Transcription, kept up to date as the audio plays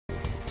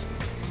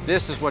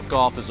This is what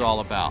golf is all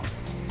about.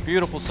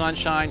 Beautiful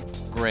sunshine,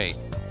 great.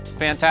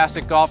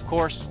 Fantastic golf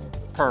course,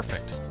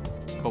 perfect.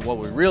 But what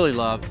we really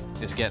love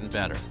is getting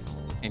better.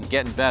 And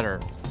getting better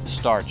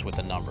starts with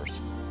the numbers.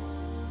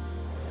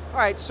 All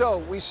right, so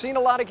we've seen a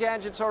lot of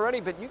gadgets already,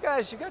 but you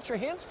guys, you got your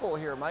hands full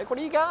here, Mike. What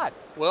do you got?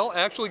 Well,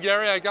 actually,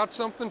 Gary, I got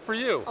something for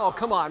you. Oh,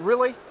 come on,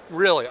 really?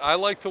 Really, I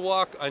like to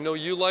walk. I know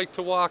you like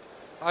to walk.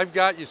 I've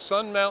got you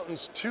Sun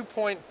Mountain's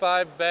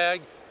 2.5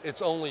 bag.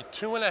 It's only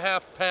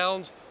 2.5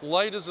 pounds,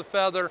 light as a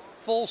feather,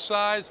 full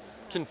size,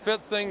 can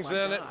fit things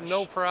in it,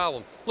 no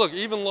problem. Look,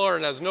 even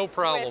Lauren has no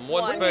problem. With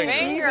one finger.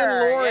 finger. Even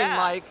Lauren, yeah.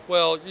 Mike.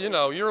 Well, you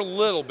know, you're a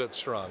little bit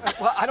strong.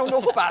 Well, I don't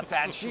know about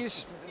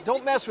that.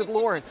 Don't mess with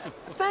Lauren.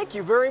 Thank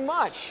you very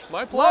much.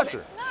 My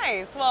pleasure.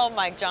 Nice. Well,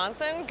 Mike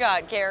Johnson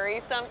got Gary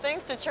something.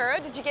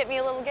 Statura, did you get me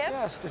a little gift?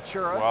 Yes,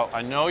 Statura. Well,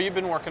 I know you've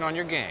been working on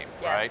your game,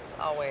 right? Yes,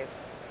 always.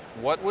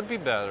 What would be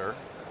better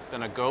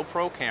than a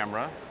GoPro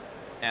camera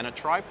and a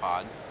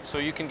tripod so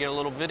you can get a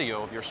little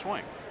video of your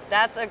swing?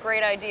 That's a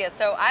great idea.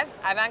 So I'm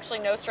actually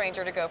no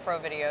stranger to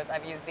GoPro videos.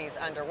 I've used these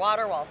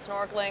underwater while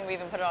snorkeling. We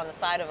even put it on the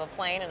side of a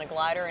plane in a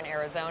glider in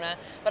Arizona,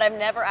 but I've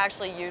never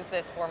actually used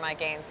this for my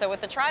games. So with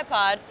the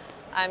tripod,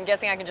 I'm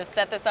guessing I can just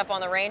set this up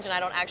on the range and I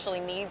don't actually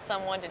need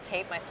someone to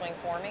tape my swing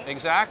for me?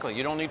 Exactly.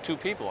 You don't need two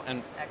people.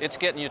 And Excellent. It's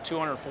getting you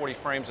 240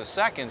 frames a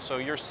second, so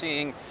you're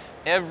seeing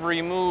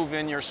every move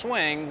in your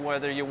swing,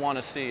 whether you want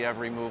to see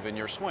every move in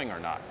your swing or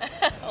not.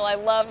 Well, I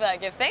love that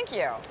gift. Thank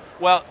you.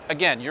 Well,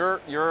 again,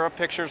 you're a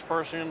pictures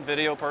person,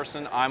 video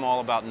person. I'm all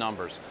about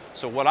numbers.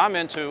 So what I'm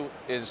into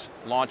is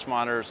launch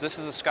monitors. This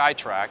is a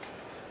SkyTrack,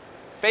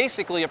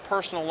 basically a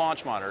personal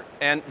launch monitor.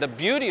 And the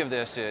beauty of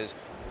this is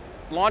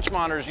launch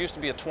monitors used to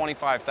be a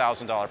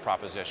 $25,000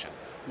 proposition.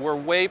 We're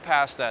way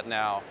past that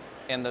now.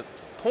 And the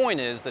point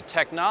is the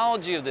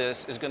technology of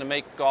this is going to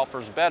make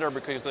golfers better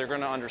because they're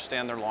going to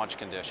understand their launch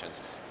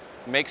conditions.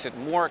 Makes it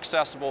more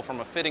accessible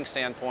from a fitting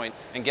standpoint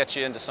and gets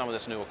you into some of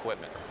this new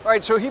equipment. All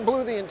right, so he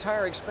blew the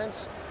entire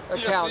expense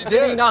account, he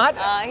did he did. not?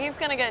 He's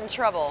going to get in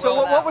trouble. So for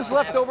what that was one, I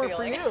left have a over for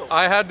feeling. you?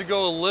 I had to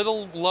go a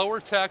little lower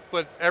tech,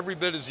 but every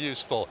bit as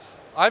useful.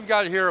 I've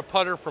got here a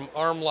putter from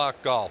Arm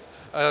Lock Golf.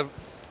 A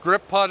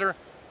grip putter,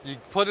 you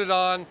put it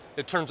on,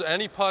 it turns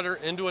any putter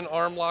into an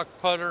Arm Lock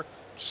putter,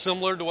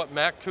 similar to what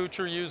Matt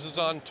Kuchar uses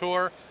on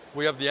tour.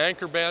 We have the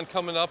Anchor Band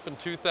coming up in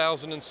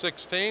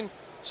 2016.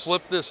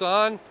 Slip this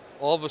on,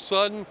 all of a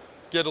sudden,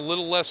 get a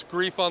little less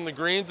grief on the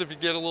greens if you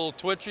get a little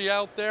twitchy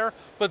out there.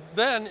 But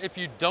then, if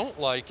you don't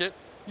like it,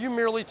 you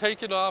merely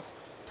take it off,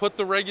 put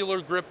the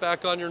regular grip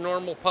back on your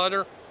normal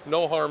putter,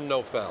 no harm,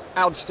 no foul.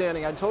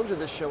 Outstanding. I told you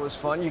this show was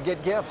fun. You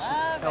get gifts,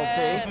 Love LT.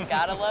 it.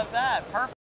 Gotta love that. Perfect.